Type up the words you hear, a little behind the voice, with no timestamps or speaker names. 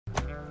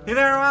Hey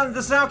there everyone,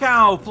 this is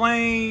Yoku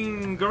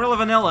playing Gorilla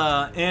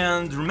Vanilla,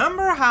 and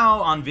remember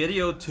how on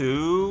video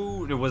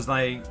 2 it was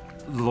like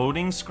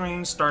loading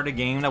screen start a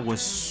game that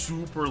was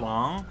super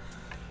long?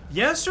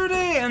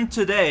 Yesterday and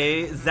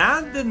today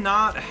that did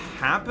not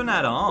happen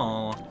at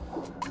all.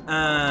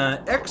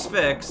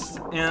 XFix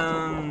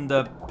in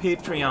the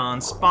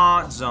Patreon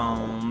spot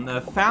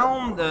zone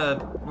found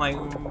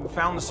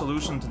the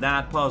solution to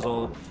that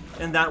puzzle,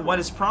 and that what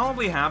is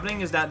probably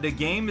happening is that the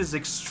game is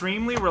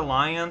extremely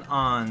reliant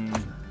on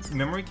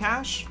memory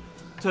cache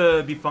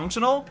to be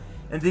functional.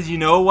 And did you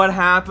know what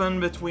happened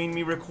between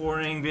me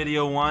recording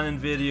video 1 and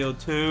video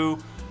 2?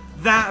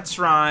 That's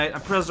right, I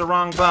pressed the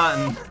wrong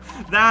button.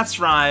 That's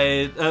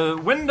right,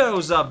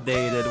 Windows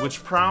updated,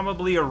 which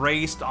probably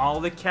erased all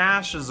the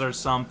caches or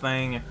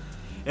something.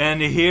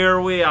 And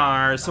here we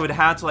are, so it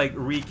had to like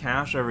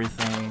recache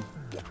everything.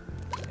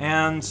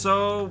 And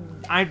so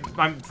I'm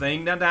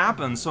thinking that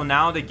happened. So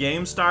now the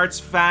game starts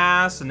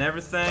fast and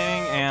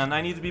everything, and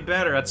I need to be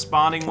better at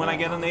spotting when I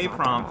get an A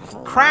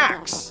prompt.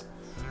 Cracks!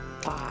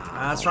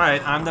 That's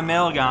right, I'm the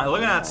mail guy.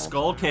 Look at that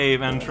Skull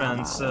Cave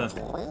entrance.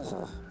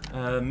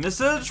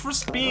 Message for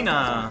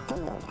Spina.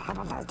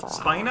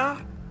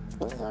 Spina?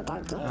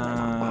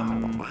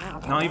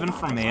 Not even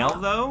for mail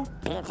though?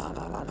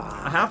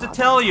 I have to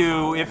tell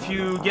you, if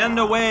you get in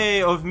the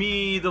way of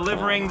me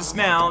delivering this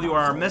mail, you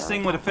are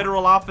messing with a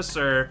federal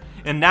officer,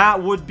 and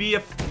that would be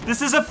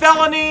this is a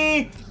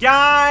felony!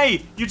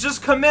 Guy! You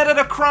just committed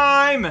a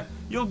crime!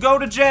 You'll go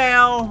to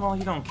jail! Well,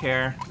 you don't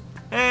care.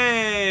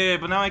 Hey,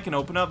 but now I can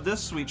open up this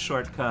sweet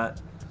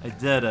shortcut. I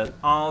did it.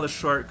 All the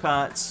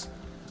shortcuts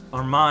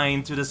are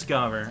mine to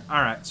discover.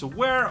 Alright, so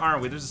where are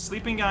we? There's a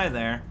sleeping guy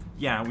there.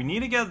 Yeah, we need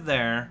to get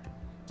there.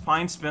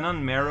 Find Spin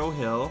on Marrow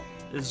Hill.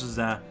 It's just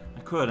that I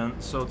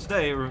couldn't. So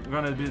today we're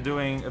gonna be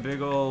doing a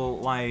big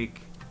ol'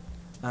 like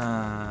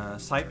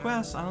side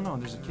quest. I don't know.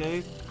 There's a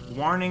cave.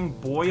 Warning: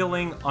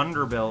 boiling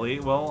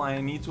underbelly. Well,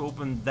 I need to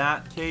open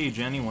that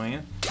cage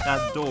anyway.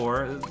 That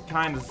door. It's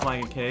kind of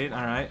like a cage.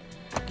 All right,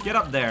 get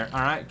up there.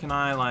 All right, can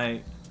I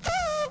like?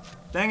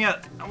 Dang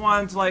it! I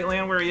wanted to like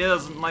land where he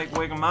is and like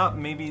wake him up.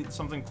 Maybe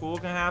something cool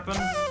can happen.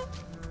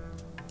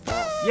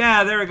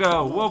 Yeah, there we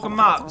go. Woke him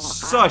up.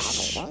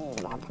 Sush.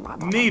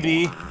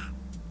 Maybe.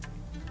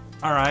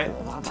 Alright.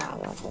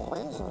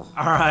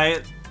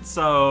 Alright.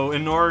 So,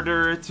 in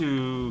order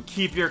to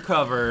keep your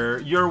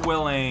cover, you're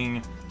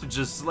willing to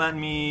just let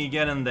me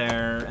get in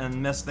there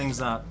and mess things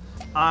up.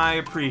 I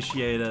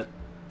appreciate it.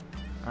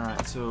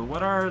 Alright, so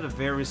what are the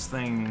various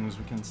things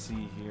we can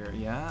see here?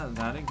 Yeah,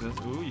 that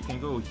exists. Ooh, you can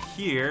go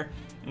here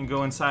and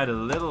go inside a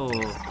little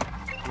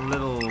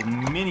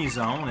mini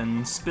zone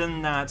and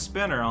spin that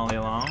spinner all day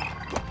long.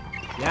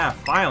 Yeah,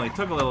 finally,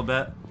 took a little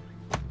bit.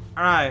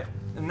 Alright,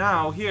 and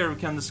now here we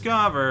can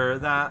discover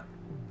that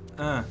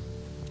there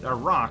are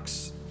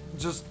rocks.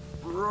 Just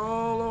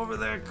roll over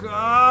there.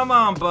 Come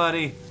on,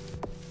 buddy.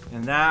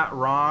 And that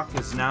rock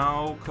is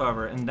now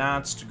covered, and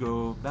that's to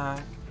go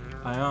back.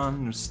 I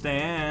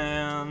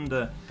understand.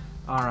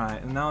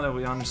 Alright, and now that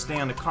we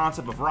understand the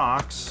concept of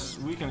rocks,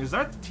 we can... Is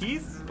that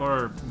teeth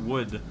or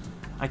wood?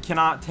 I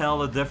cannot tell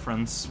the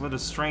difference. What a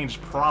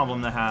strange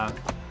problem to have.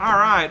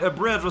 Alright, a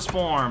bridge was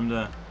formed.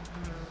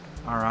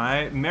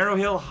 Alright, Marrow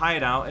Hill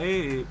Hideout.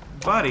 Hey,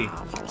 buddy.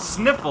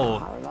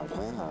 Sniffle.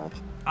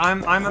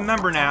 I'm a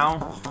member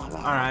now.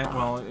 Alright,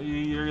 well,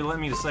 you're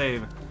letting me to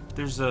save.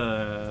 There's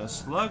a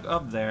slug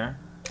up there.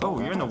 Oh,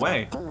 you're in the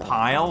way.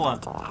 Pile.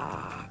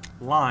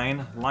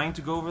 Line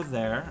to go over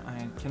there.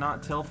 I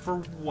cannot tell for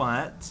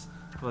what.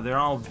 But they're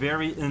all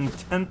very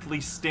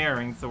intently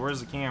staring. So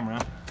where's the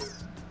camera?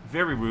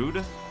 Very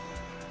rude.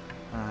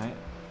 Alright.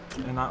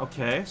 And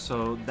okay,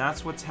 so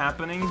that's what's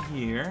happening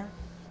here.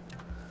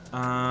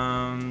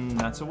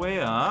 That's a way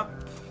up.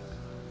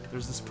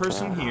 There's this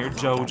person here,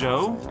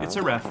 Jojo. It's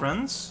a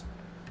reference.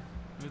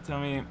 You tell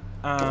me,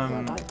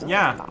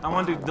 yeah, I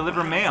want to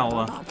deliver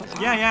mail.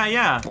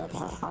 Yeah.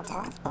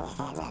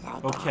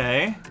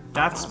 Okay,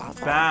 that's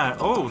bad.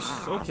 Oh,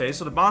 okay,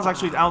 so the bot's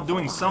actually out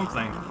doing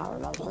something.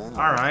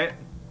 Alright.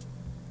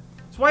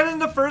 So why didn't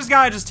the first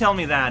guy just tell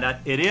me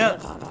that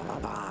idiot?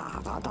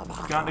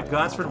 Got the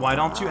guts for it, why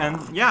don't you? And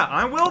yeah,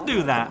 I will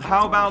do that.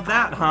 How about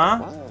that, huh?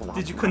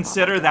 Did you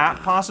consider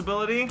that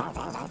possibility?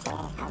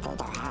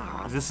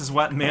 This is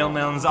what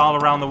mailmen all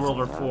around the world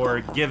are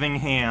for, giving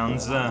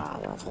hands.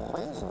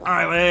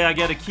 Alright, wait, I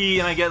get a key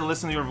and I get to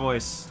listen to your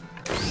voice.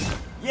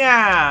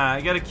 Yeah,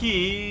 I got a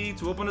key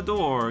to open the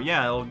door.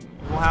 Yeah,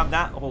 we'll have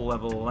that whole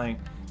level, like,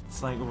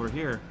 it's like over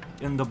here,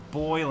 in the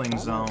boiling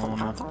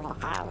zone.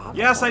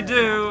 Yes, I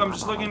do, I'm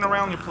just looking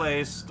around your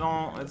place.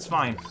 It's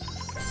fine.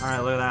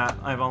 Alright, look at that.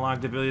 I've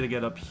unlocked the ability to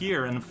get up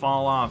here and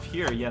fall off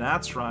here. Yeah,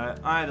 that's right.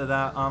 I did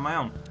that on my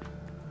own.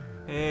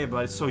 Hey,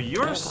 buddy. So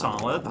you're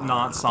solid,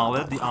 not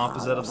solid, the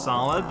opposite of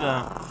solid.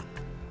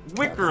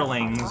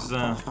 Wickerlings.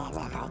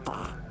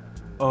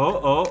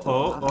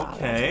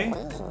 Okay.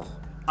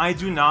 I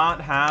do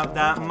not have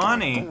that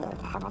money.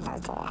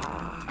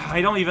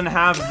 I don't even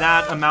have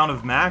that amount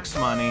of max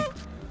money.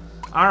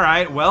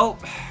 Alright, well,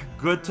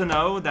 good to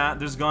know that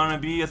there's gonna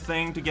be a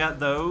thing to get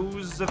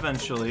those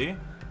eventually.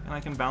 And I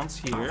can bounce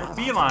here.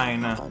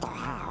 Beeline!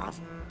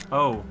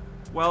 Oh.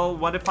 Well,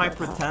 what if I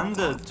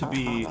pretended to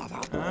be...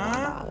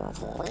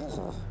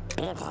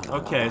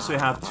 Okay, so you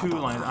have 2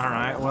 lines.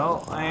 Alright,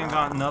 well, I ain't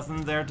got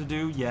nothing there to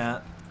do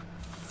yet.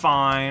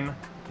 Fine.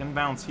 Can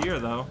bounce here,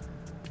 though.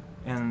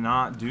 And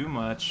not do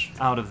much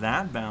out of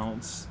that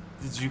bounce.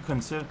 Did you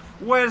consider...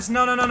 Wait,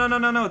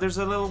 no. There's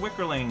a little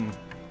wickerling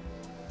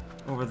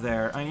over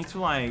there. I need to,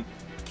 like,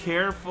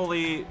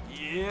 carefully...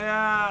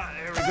 Yeah,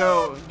 there we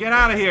go. Get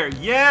out of here.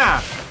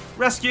 Yeah!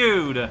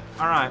 Rescued!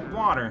 Alright,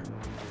 water.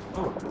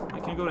 Oh, I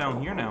can go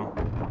down here now.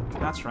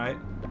 That's right.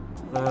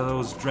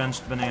 Those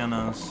drenched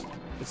bananas.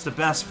 It's the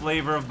best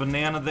flavor of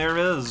banana there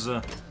is.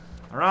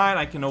 Alright,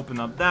 I can open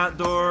up that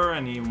door,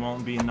 and he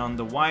won't be none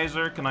the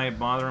wiser. Can I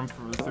bother him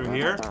through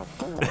here?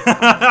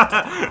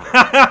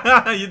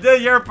 You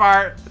did your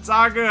part. It's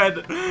all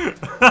good.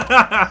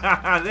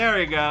 There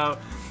we go.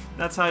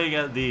 That's how you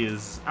get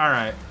these.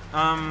 Alright.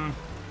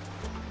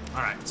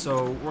 Alright,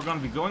 so we're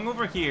gonna be going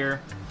over here.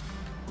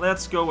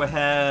 Let's go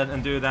ahead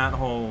and do that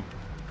whole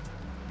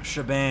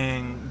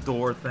shebang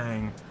door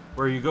thing,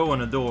 where you go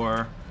in a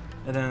door,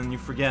 and then you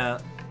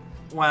forget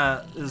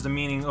what is the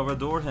meaning of a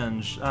door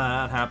hinge.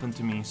 That happened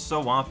to me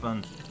so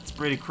often. It's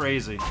pretty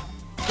crazy.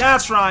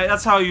 That's right,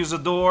 that's how you use a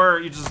door.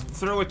 You just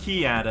throw a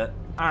key at it.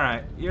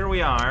 Alright, here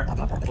we are.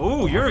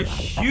 Oh, you're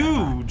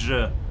huge!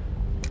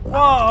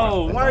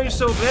 Whoa, why are you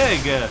so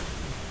big?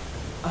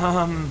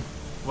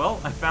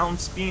 Well, I found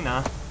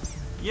Spina.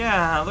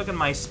 Yeah, look at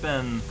my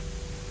spin.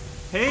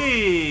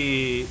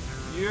 Hey,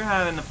 you're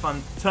having a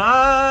fun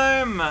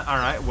time.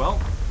 Alright,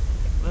 well,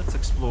 let's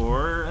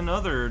explore in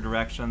other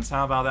directions.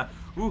 How about that?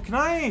 Ooh, can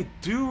I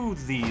do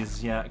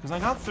these yet? Because I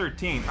got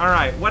 13.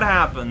 Alright, what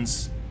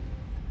happens?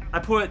 I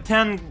put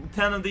 10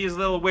 of these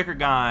little wicker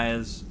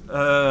guys.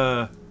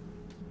 And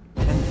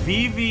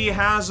Vivi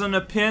has an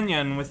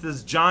opinion with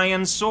his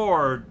giant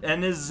sword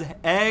and his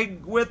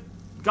egg with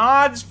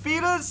God's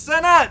fetus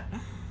in it.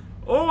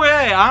 Oh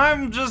hey,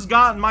 I'm just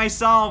got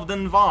myself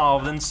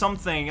involved in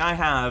something I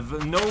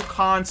have no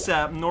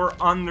concept nor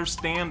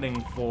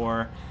understanding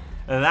for.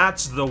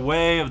 That's the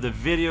way of the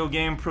video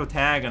game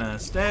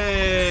protagonist.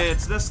 Hey,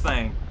 it's this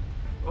thing.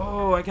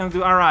 Oh, I can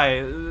do...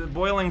 Alright,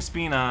 boiling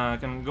Spina. I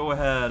can go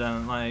ahead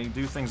and, like,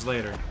 do things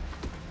later.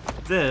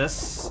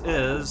 This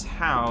is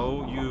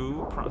how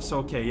you... So,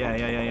 okay,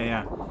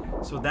 yeah.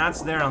 So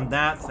that's there on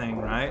that thing,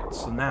 right?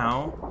 So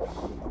now...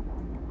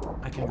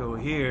 I can go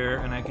here,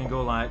 and I can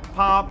go like,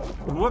 pop,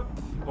 whoop,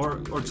 or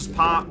just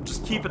pop,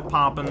 just keep it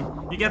popping.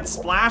 You get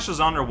splashes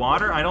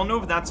underwater. I don't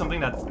know if that's something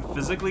that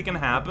physically can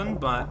happen,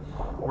 but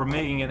we're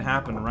making it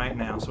happen right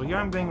now. So here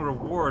I'm being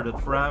rewarded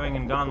for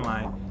having gotten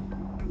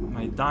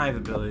my dive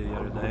ability the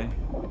other day.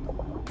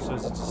 So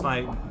it's just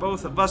like,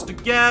 both of us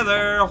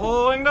together,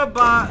 holding the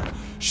button.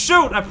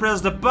 Shoot, I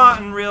pressed the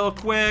button real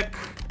quick.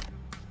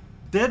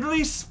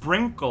 Deadly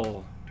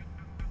Sprinkle.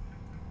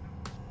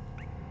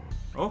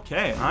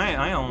 Okay,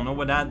 I don't know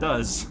what that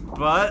does,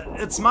 but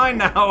it's mine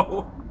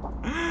now.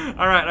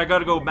 Alright, I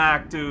gotta go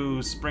back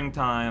to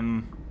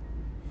springtime.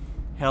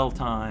 Hell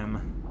time.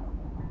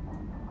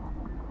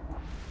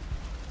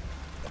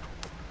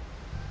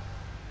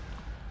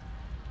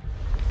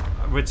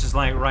 Which is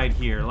like right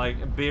here,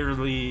 like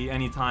barely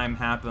any time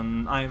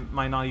happened. I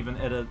might not even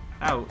edit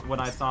out what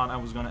I thought I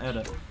was gonna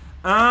edit.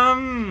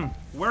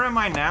 Where am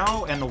I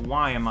now and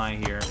why am I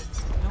here?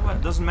 You know what,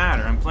 it doesn't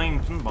matter, I'm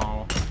playing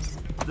pinball.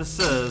 This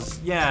is,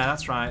 yeah,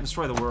 that's right,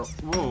 destroy the world.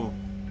 Whoa,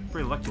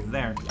 pretty lucky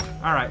there.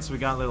 Alright, so we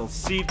got little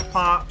seed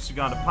pops, we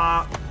got a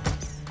pop.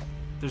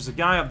 There's a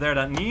guy up there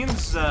that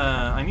needs,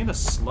 I need a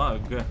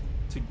slug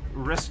to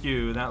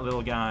rescue that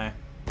little guy.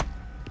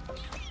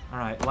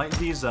 Alright, light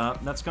these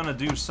up, that's gonna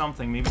do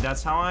something. Maybe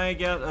that's how I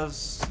get a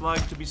slug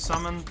to be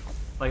summoned.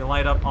 Like,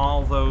 light up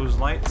all those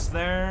lights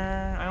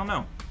there, I don't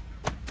know.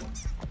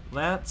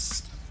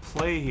 Let's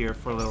play here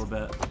for a little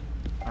bit.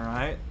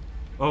 Alright.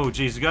 Oh,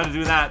 geez, you gotta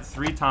do that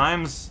 3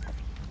 times?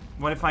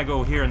 What if I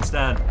go here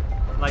instead?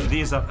 Light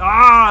these up.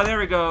 Ah, there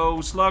we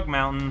go! Slug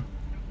Mountain.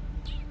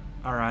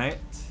 Alright.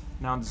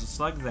 Now there's a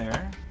slug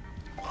there.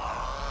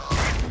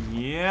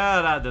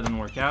 Yeah, that didn't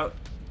work out.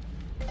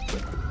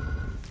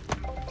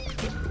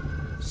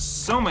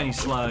 So many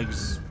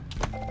slugs.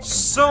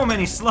 So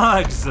many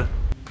slugs!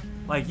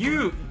 Like,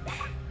 you...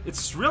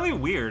 It's really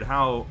weird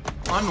how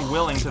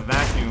unwilling to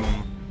vacuum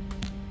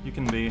you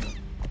can be.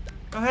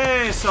 Oh,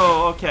 hey,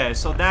 so, okay,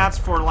 so that's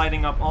for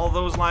lighting up all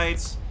those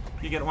lights.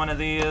 You get one of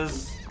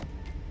these.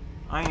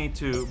 I need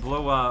to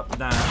blow up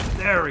that.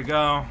 There we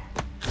go.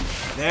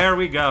 There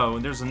we go.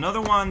 There's another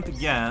one to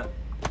get.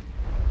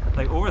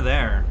 Like, over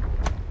there.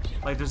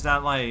 Like, there's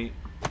that light.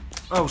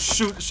 Oh,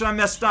 shoot, I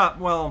messed up.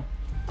 Well,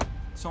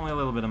 it's only a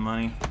little bit of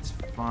money. It's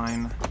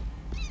fine.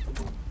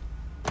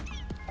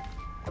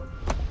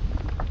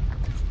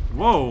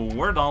 Whoa,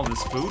 where'd all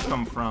this food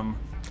come from?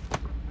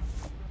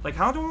 Like,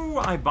 how do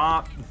I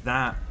bop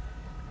that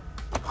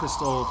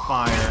crystal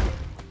fire?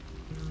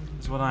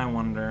 Is what I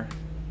wonder.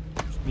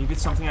 Maybe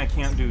it's something I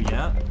can't do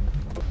yet?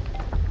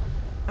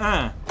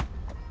 I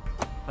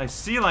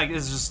see, like,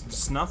 it's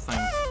just nothing.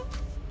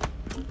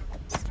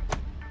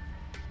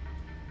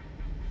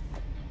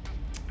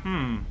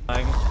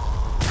 Like,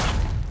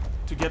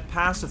 to get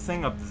past the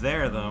thing up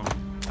there, though.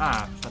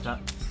 Ah, shut that.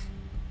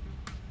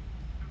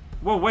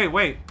 Whoa,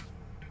 wait.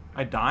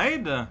 I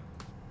died?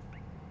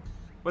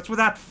 What's with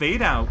that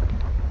fade out?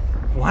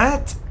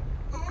 What?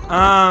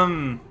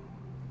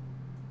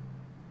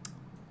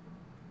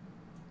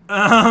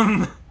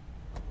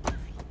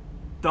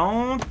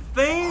 Don't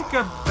think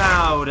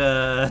about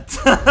it.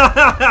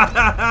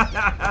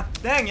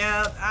 Dang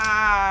it.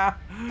 Ah.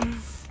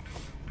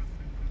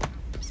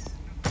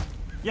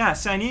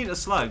 Yes, I need a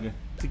slug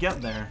to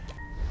get there.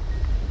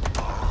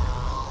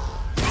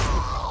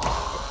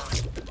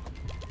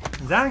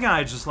 That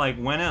guy just like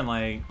went in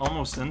like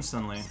almost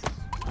instantly.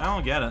 I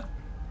don't get it.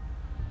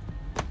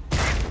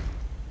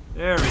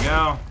 There we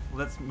go.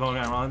 Well,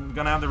 I'm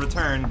gonna have the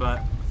return,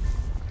 but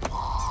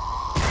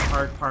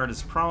hard part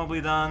is probably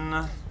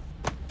done.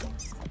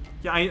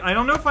 Yeah, I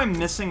don't know if I'm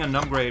missing an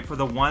upgrade for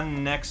the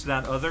one next to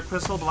that other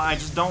crystal, but I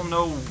just don't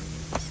know.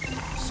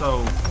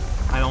 So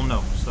I don't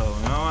know. So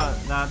you know what?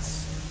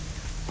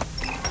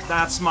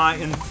 That's my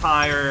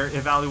entire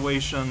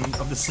evaluation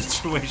of the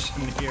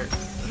situation here.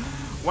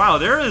 Wow,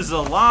 there is a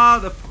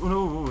lot of...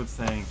 Oh,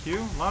 thank you.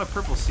 A lot of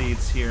purple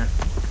seeds here.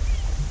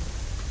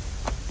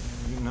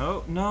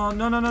 No.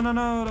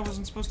 That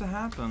wasn't supposed to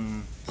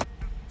happen.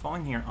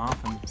 Falling here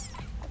often.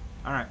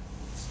 Alright.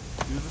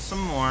 Let's do this some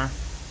more.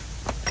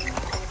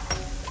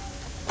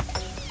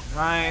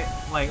 Right.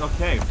 Like,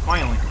 okay,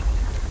 finally.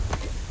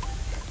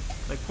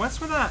 Like,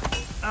 what's with that?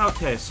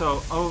 Okay,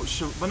 so... Oh,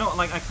 shoot. But no,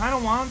 like, I kind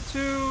of want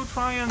to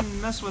try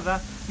and mess with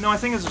that. No, I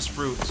think it's just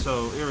fruit,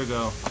 so here we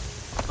go.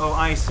 Oh,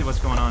 I see what's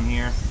going on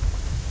here.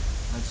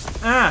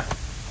 And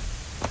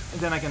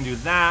then I can do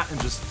that and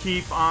just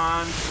keep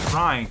on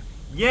trying.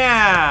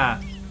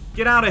 Yeah!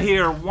 Get out of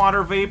here,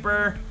 water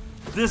vapor.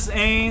 This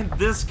ain't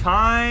this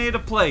kind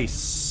of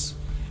place.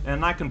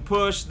 And I can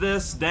push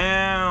this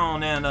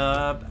down and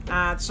up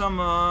at some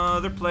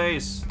other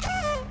place.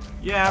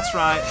 Yeah, that's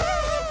right.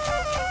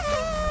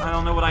 I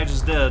don't know what I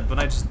just did, but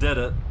I just did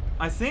it.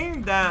 I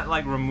think that,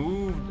 like,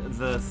 removed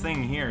the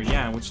thing here,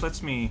 yeah, which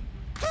lets me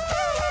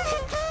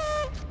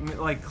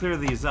like clear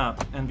these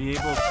up and be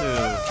able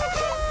to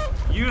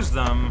use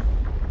them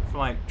for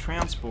like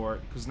transport,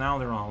 because now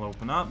they're all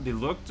open up. They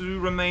look to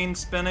remain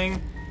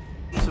spinning,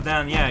 so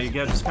then yeah, you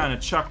get just kind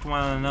of chucked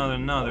one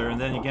another, and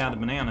then you get a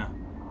banana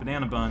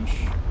bunch.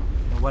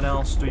 And what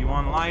else do you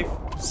want in life?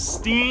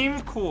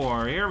 Steam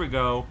core. Here we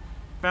go.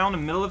 Found the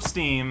middle of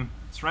steam.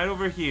 It's right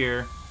over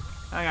here.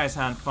 That guy's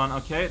having fun.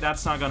 Okay,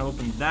 that's not gonna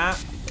open that.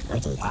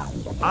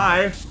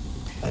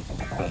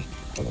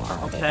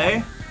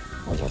 Okay.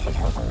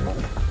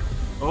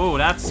 Oh,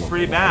 that's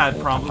pretty bad,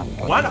 probably.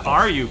 What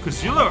are you?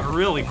 Because you look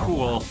really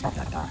cool.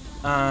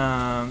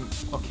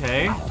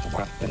 Okay.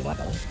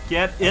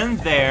 Get in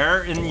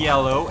there in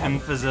yellow,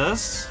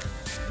 emphasis.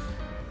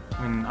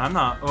 I mean, I'm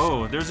not...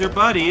 Oh, there's your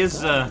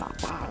buddies.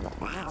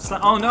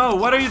 Oh no,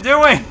 what are you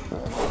doing?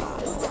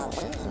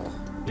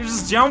 You're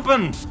just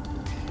jumping.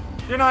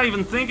 You're not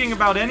even thinking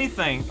about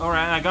anything.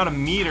 Alright, I got a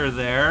meter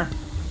there.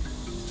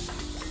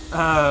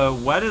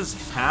 What is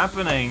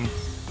happening?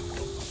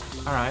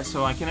 Alright,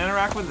 so I can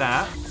interact with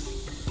that.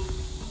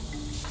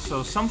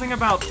 So something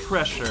about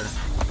pressure.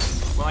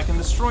 Well, I can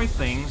destroy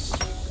things.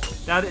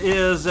 That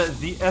is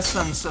the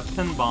essence of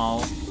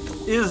pinball.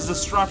 Is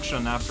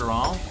destruction, after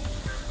all.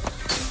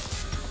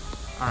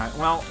 Alright,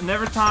 well,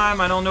 every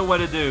time I don't know what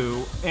to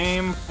do,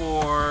 aim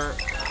for...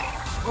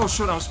 Oh,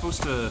 shoot, I was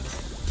supposed to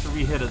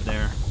re-hit it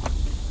there.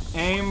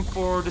 Aim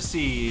for the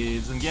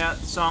seeds and get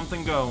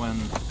something going.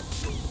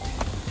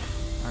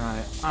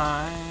 Alright,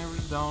 I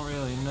don't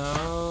really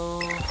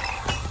know.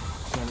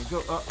 There we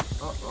go.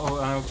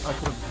 I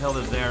could have held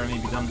it there and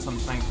maybe done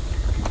something.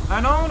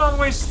 I don't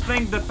always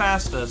think the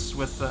fastest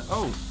with the...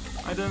 Oh,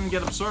 I didn't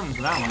get absorbed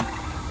into that one.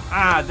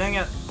 Ah, dang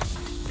it.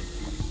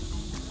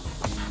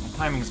 My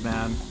timing's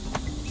bad.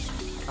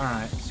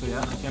 Alright, so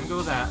yeah, I can go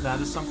with that. That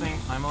is something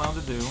I'm allowed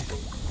to do.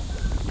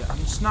 Yeah, I'm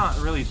just not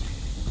really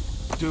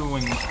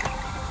doing...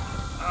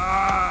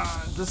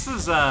 this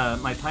is,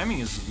 my timing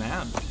is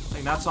bad.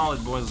 Like, that's all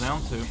it boils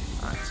down to.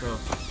 Alright, so...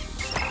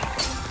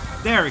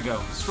 There we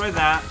go. Destroy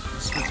that.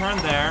 Just return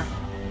there.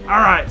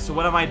 Alright, so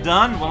what have I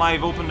done? Well,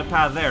 I've opened the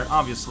path there,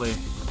 obviously.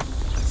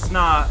 It's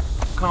not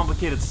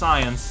complicated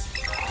science.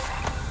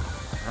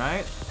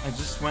 Alright, I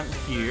just went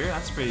here.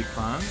 That's pretty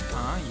fun.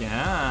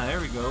 Yeah, there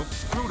we go.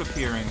 Fruit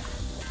appearing.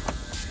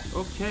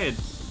 Okay,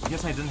 I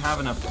guess I didn't have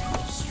enough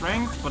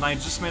strength, but I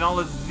just made all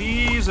of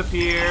these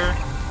appear.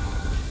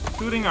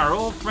 Including our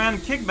old friend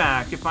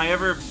Kickback, if I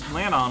ever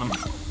land on him.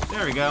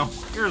 There we go.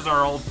 Here's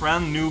our old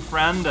friend, new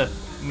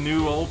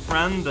old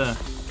friend.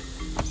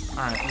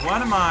 Alright,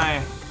 what am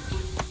I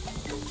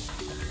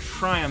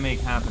trying to make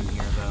happen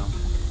here, though?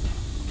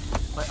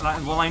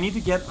 Well, I need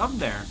to get up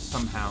there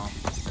somehow.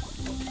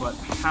 But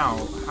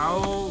how?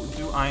 How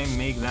do I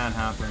make that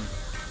happen?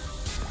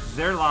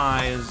 There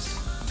lies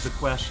the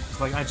question. It's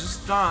like, I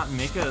just don't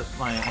make it,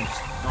 like, I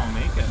just don't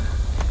make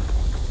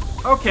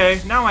it.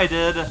 Okay, now I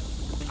did.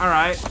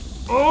 Alright.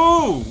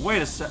 Oh,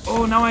 wait a sec.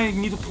 Oh, now I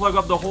need to plug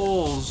up the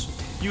holes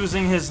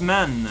using his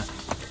men.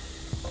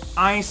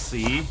 I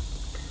see.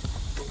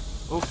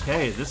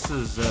 Okay, this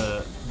is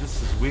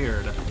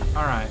weird.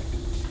 Alright.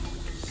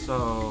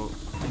 So,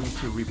 I need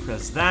to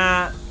repress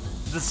that.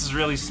 This is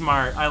really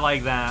smart. I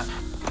like that.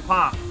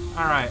 Pop.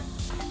 Alright.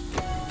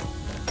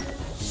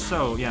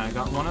 So, yeah, I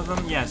got one of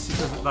them. Yeah, see,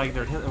 because, like,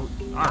 they're hit.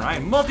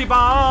 Alright,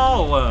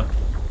 multi-ball!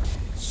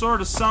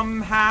 Sort of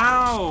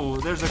somehow.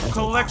 There's a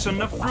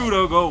collection of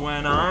Fruito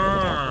going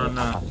on.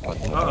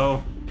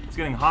 Uh-oh. It's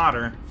getting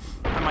hotter.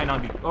 That might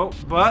not be... Oh,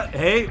 but,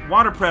 hey,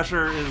 water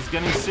pressure is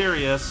getting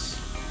serious.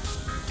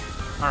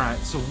 Alright,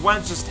 so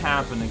what just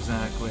happened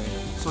exactly?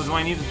 So do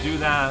I need to do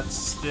that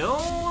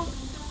still?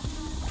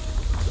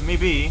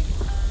 Maybe.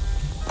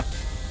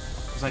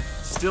 Because I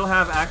still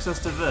have access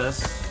to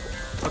this.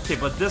 Okay,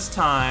 but this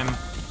time...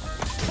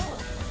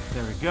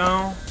 There we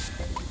go.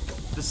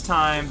 This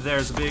time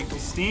there's a big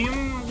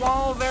steam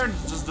wall there. It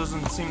just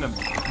doesn't seem to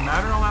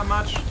matter all that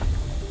much.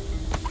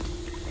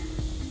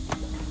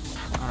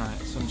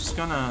 Alright, so I'm just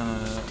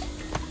gonna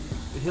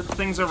hit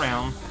things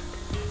around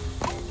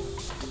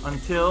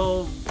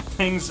until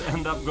things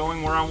end up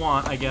going where I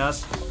want, I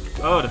guess.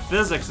 Oh, the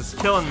physics is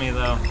killing me,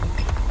 though.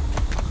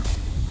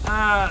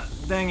 Ah,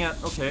 dang it.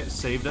 Okay,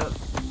 saved it.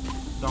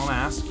 Don't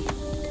ask.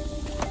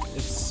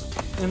 It's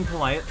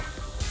impolite.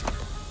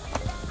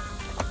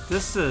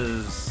 This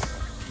is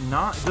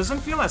not... It doesn't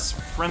feel as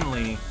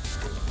friendly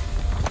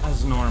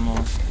as normal.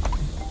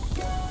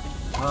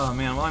 Oh,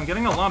 man. Well, I'm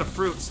getting a lot of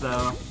fruits,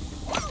 though.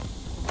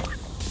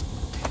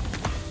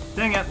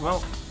 Dang it.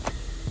 Well...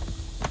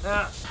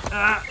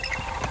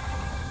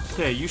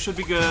 Okay, you should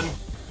be good.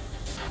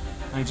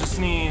 I just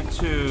need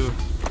to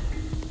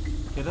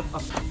get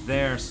up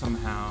there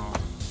somehow.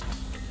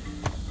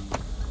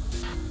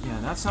 Yeah,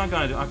 that's not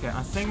gonna do. Okay,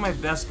 I think my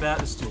best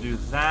bet is to do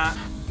that,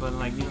 but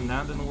like even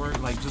that didn't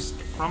work. Like just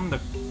from the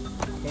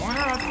corner,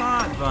 I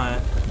thought,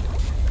 but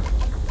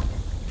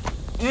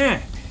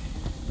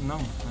no, I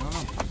don't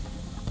know.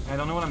 I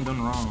don't know what I'm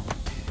doing wrong.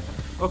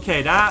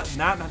 Okay, that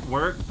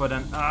worked, but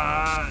then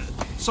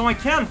so I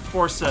can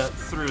force it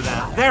through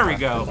that. There we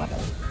go.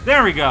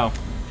 There we go.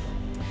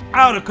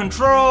 Out of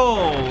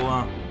control.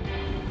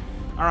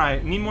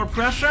 Alright, need more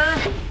pressure?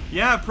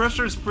 Yeah,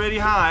 pressure's pretty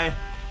high.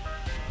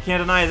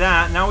 Can't deny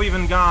that. Now we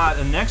even got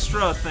an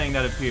extra thing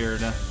that appeared.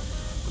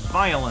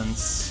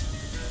 Violence.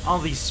 All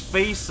these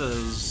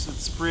faces.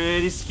 It's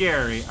pretty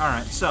scary.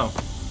 Alright, so.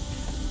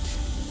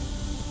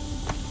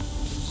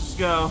 Let's just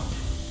go.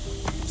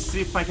 Let's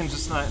see if I can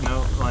just not...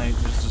 No, like,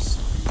 there's just...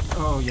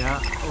 Oh, yeah.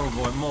 Oh,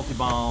 boy.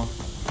 Multi-ball.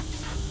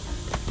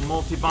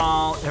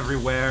 Multi-ball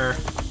everywhere.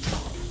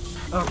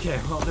 Okay,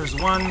 well, there's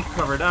one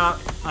covered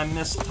up. I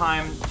missed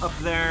time up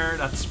there.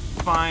 That's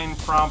fine,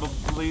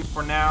 probably,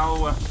 for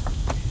now.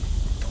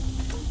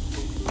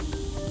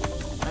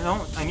 I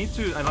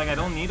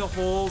don't need to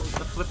hold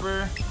the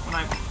flipper when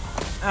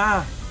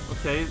I...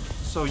 okay,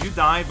 so you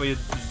died, but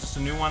it's just a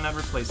new one that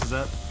replaces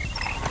it.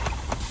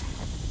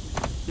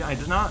 Yeah, I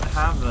did not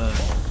have the...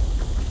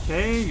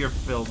 Okay, you're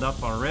filled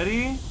up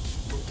already.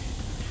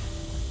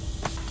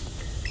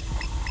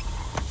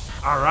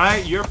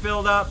 Alright, you're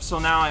filled up, so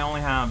now I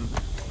only have...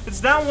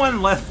 It's that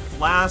one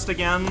last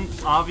again,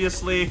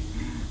 obviously.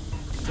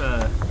 It's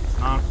an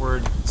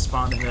awkward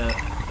spot to hit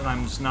that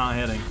I'm just not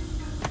hitting.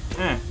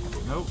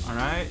 Nope,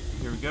 alright,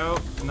 here we go.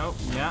 Nope,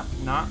 yeah,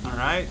 not,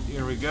 alright,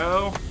 here we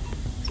go.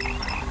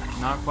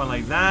 Not quite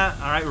like that.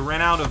 Alright, we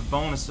ran out of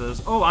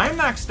bonuses. Oh, I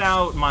maxed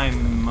out my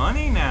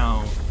money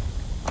now.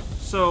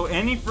 So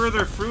any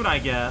further fruit I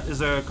get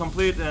is a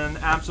complete and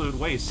absolute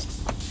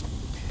waste.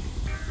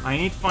 I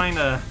need to find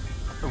a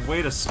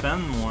way to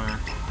spend more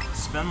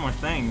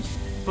things.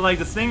 But like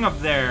the thing up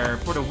there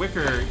for the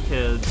Wicker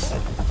kids,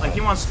 like he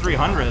wants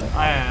 300.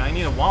 I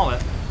need a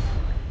wallet.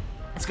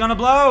 It's gonna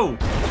blow!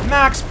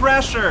 Max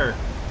pressure!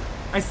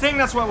 I think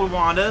that's what we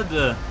wanted.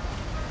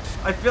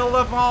 I filled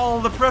up all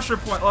the pressure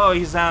point. Oh,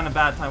 he's having a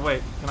bad time.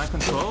 Wait, can I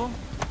control?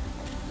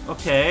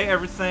 Okay,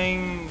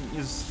 everything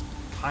is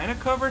kinda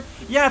covered.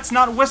 Yeah, it's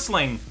not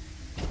whistling.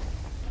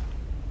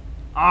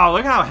 Oh,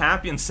 look how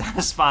happy and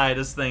satisfied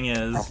this thing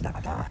is.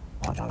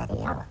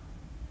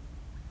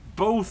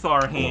 Both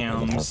are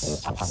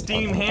hams.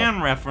 Steam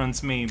ham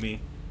reference, maybe.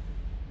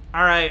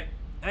 Alright.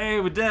 Hey,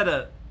 we did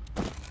it.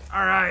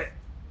 Alright.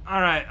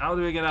 Alright, how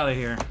do we get out of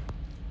here?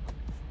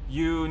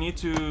 You need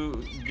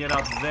to get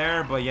up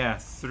there, but yeah,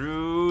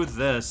 through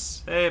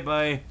this. Hey,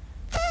 bye.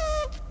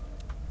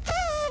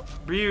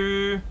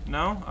 Beer.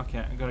 No?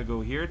 Okay, I gotta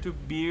go here to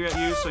beer at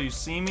you so you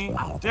see me.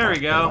 There we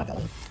go.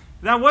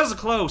 That was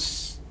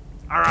close.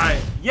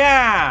 Alright.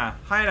 Yeah!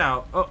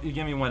 Hideout. Oh, you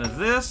give me one of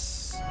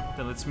this.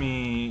 That lets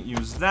me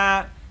use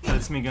that. That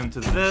lets me go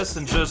into this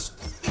and just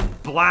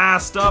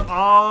blast up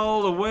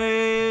all the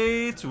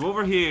way to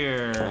over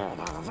here.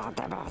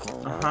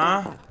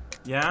 Uh-huh.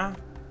 Yeah?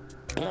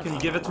 Can you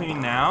give it to me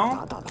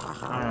now?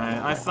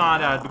 Alright, I thought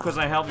that because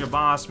I helped your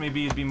boss,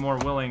 maybe you'd be more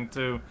willing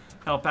to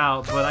help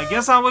out, but I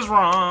guess I was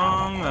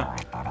wrong.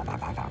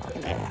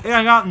 Hey,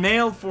 I got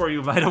mail for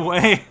you, by the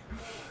way.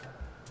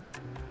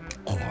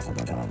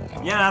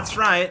 Yeah, that's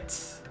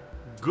right.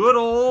 Good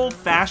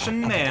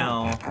old-fashioned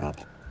mail.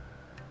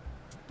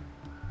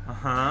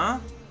 Uh-huh.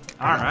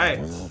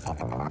 Alright.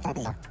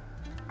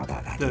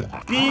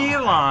 The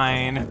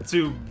beeline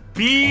to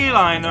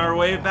beeline our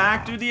way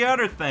back to the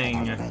other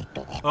thing.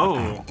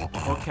 Oh,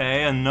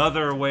 okay,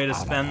 another way to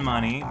spend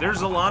money.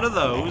 There's a lot of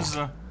those.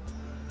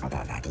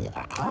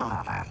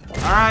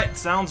 Alright,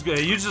 sounds good.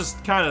 You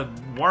just kind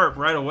of warp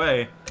right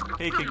away.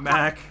 Hey, kick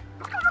back.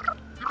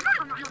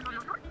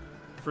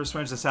 First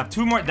one, just have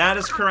 2 more. That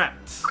is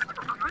correct.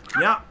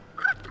 Yep.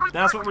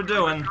 That's what we're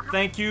doing.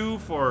 Thank you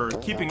for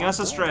keeping us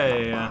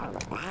astray.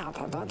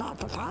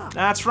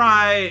 That's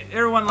right.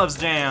 Everyone loves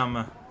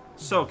jam.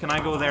 So, can I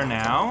go there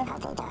now?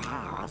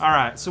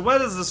 Alright, so what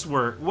does this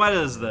work? What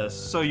is this?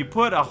 So you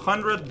put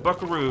 100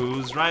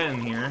 buckaroos right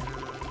in here.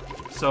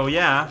 So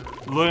yeah,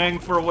 looking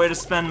for a way to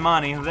spend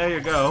money. There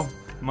you go.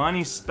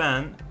 Money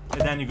spent.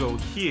 And then you go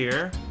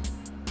here.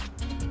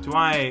 So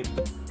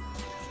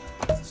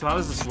how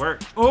does this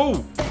work?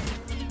 Oh!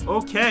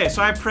 Okay,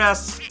 so I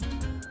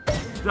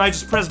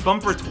just press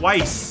bumper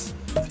twice.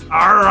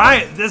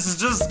 Alright, this is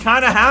just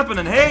kind of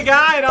happening. Hey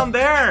guy down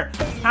there,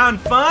 having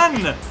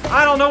fun.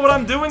 I don't know what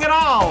I'm doing at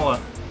all.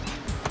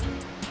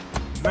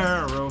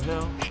 Marrow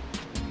Hill.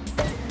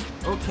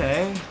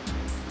 Okay.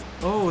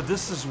 Oh,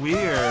 this is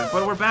weird.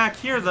 But we're back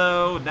here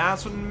though.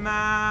 That's what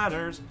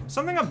matters.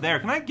 Something up there.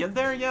 Can I get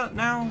there yet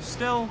now?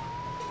 Still?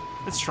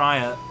 Let's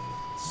try it.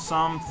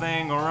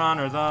 Something or run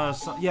or the...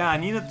 yeah, I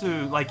needed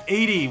to like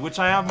 80, which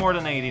I have more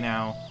than 80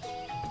 now.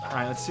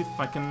 Alright, let's see if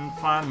I can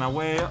find my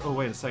way. Oh,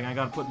 wait a second. I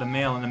gotta put the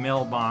mail in the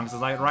mailbox. Is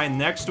that right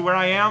next to where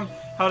I am?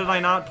 How did I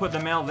not put the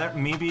mail there?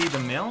 Maybe the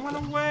mail went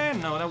away?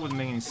 No, that wouldn't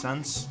make any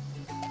sense.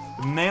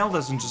 The mail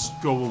doesn't just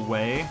go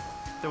away.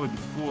 That would be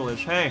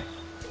foolish. Hey.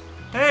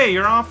 Hey,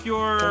 you're off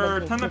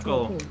your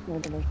tentacle.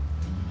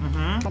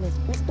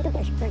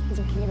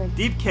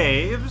 Deep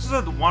caves,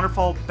 the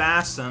waterfall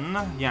basin.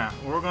 Yeah,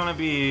 we're gonna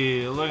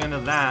be looking into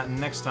that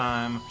next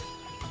time.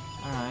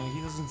 Alright,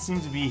 he doesn't seem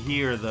to be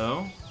here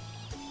though.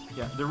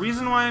 Yeah, the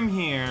reason why I'm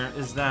here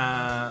is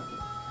that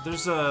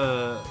there's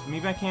a...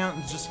 maybe I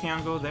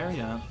can't go there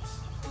yet.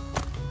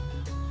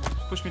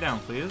 Push me down,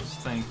 please.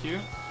 Thank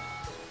you.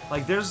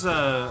 Like, there's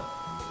a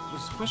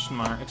question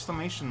mark,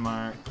 exclamation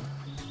mark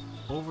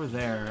over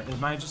there.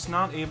 Am I just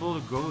not able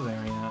to go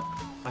there yet?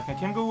 Like, I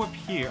can go up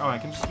here. Oh, I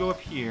can just go up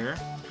here.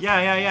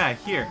 Yeah,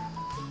 here.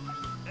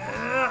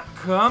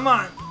 Come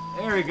on.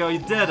 There we go, you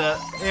did it.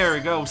 There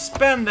we go,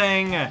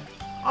 spending. Oh,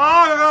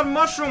 I got a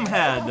mushroom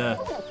head.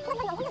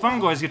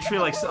 Fungoids get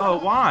treated like... oh,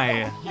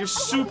 why? You're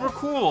super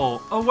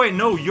cool. Oh, wait,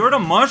 no, you're the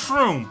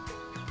mushroom.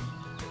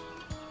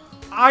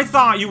 I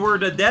thought you were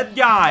the dead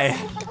guy.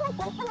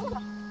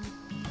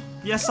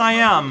 Yes, I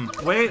am.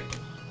 Wait.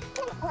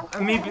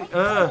 Maybe,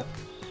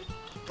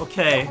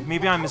 okay,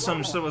 maybe I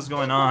misunderstood what's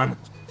going on.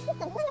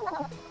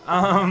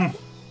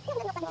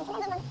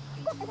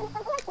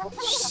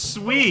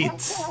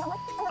 Sweet.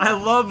 I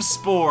love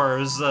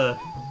spores.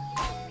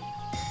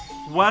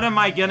 What am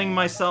I getting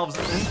myself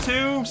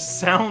into?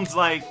 Sounds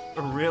like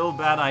a real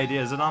bad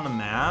idea. Is it on the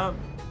map?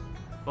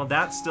 Well,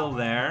 that's still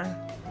there.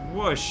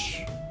 Whoosh.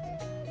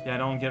 Yeah, I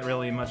don't get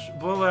really much.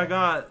 Well, I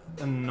got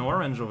an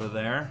orange over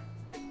there.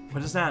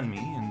 What does that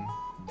mean?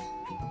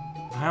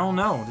 I don't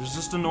know. There's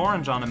just an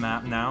orange on the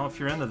map now, if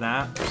you're into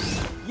that.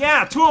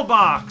 Yeah,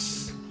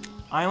 toolbox!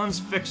 Island's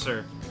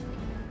fixer.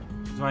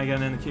 Do I get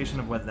an indication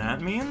of what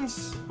that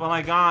means? Well,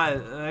 I got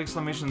an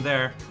exclamation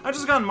there. I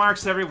just got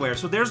marks everywhere.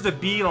 So there's the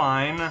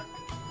beeline.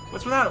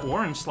 What's with that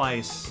orange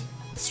slice?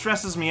 It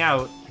stresses me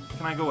out.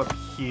 Can I go up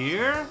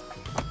here?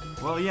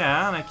 Well,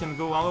 yeah, and I can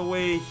go all the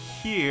way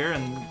here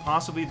and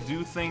possibly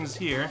do things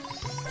here.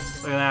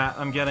 Look at that.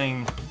 I'm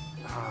getting...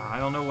 I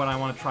don't know what I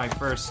want to try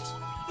first.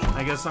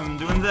 I guess I'm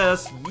doing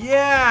this.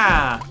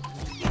 Yeah!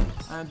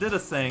 I did a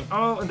thing.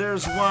 Oh, and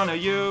there's one of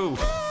you.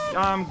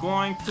 I'm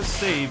going to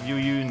save you.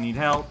 You need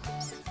help.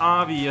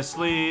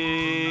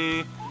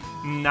 Obviously.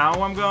 Now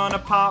I'm gonna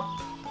pop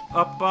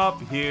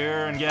up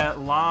here and get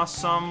lost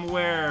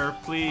somewhere,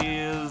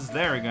 please.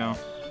 There we go.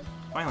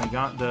 Finally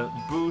got the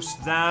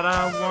boost that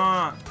I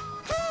want.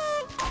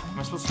 Am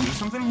I supposed to do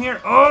something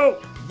here?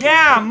 Oh!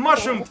 Yeah!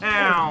 Mushroom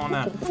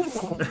Town!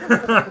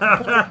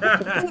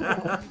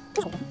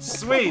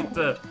 Sweet!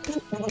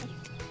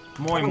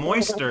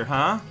 Moister,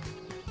 huh?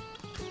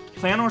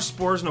 Plant or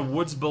spores in the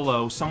woods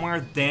below.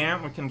 Somewhere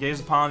damp we can gaze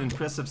upon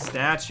impressive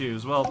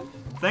statues. Well,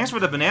 thanks for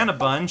the banana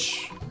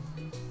bunch.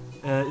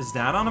 Is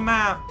that on a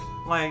map?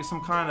 Like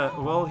some kind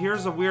of... well,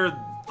 here's a weird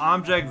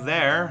object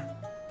there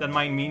that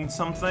might mean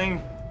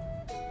something.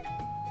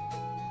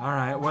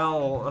 Alright,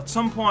 well, at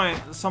some point,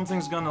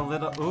 something's gonna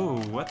lit up.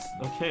 Ooh, what's...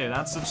 okay,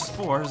 that's some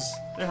spores.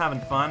 They're having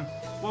fun.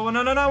 Whoa,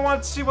 no, I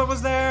want to see what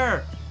was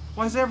there!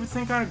 Why is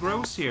everything kind of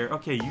gross here?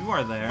 Okay, you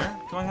are there.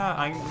 Do I have...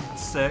 I'm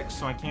sick,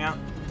 so I can't...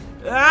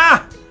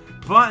 ah!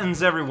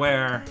 Buttons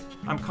everywhere.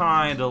 I'm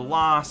kinda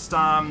lost,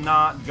 I'm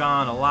not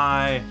gonna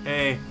lie.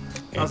 Hey,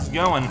 how's it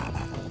going?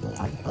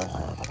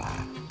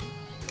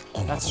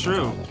 That's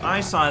true.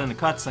 I saw it in the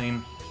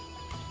cutscene.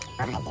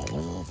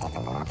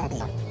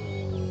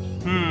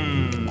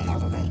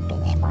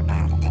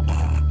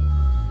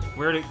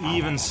 Where to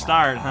even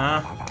start,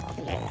 huh?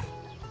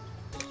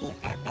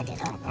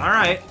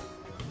 Alright.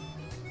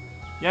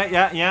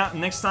 Yeah.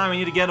 Next time I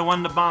need to get a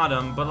one to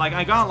bottom. But, like,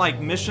 I got, like,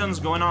 missions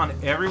going on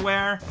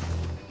everywhere.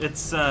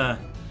 It's,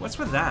 what's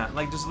with that?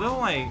 Like, just little,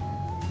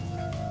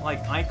 like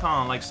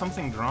icon, like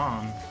something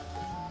drawn.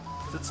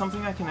 Is it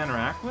something I can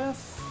interact with?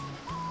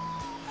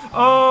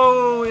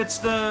 Oh, it's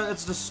the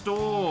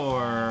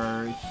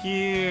store.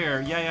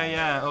 Here.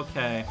 Yeah,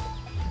 okay.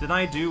 Did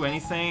I do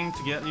anything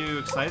to get you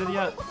excited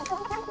yet?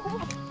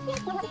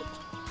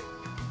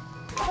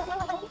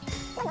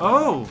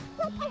 Oh!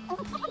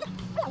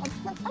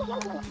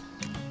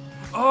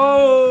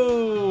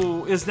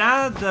 Oh! Is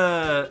that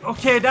the...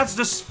 Okay, that's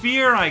the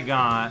sphere I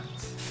got.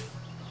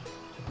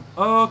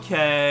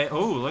 Okay.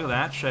 Oh, look at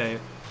that shape.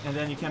 And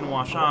then you can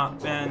wash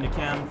up, and you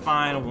can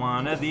find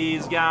one of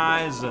these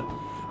guys.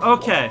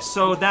 Okay,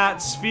 so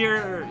that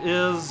sphere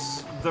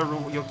is the...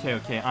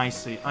 Okay, I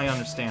see. I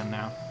understand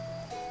now.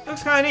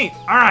 Looks kinda neat.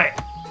 Alright.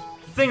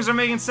 Things are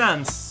making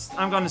sense.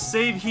 I'm gonna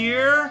save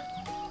here.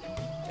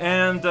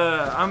 And,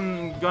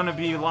 I'm gonna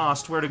be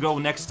lost where to go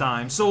next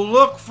time. So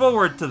look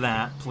forward to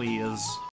that, please.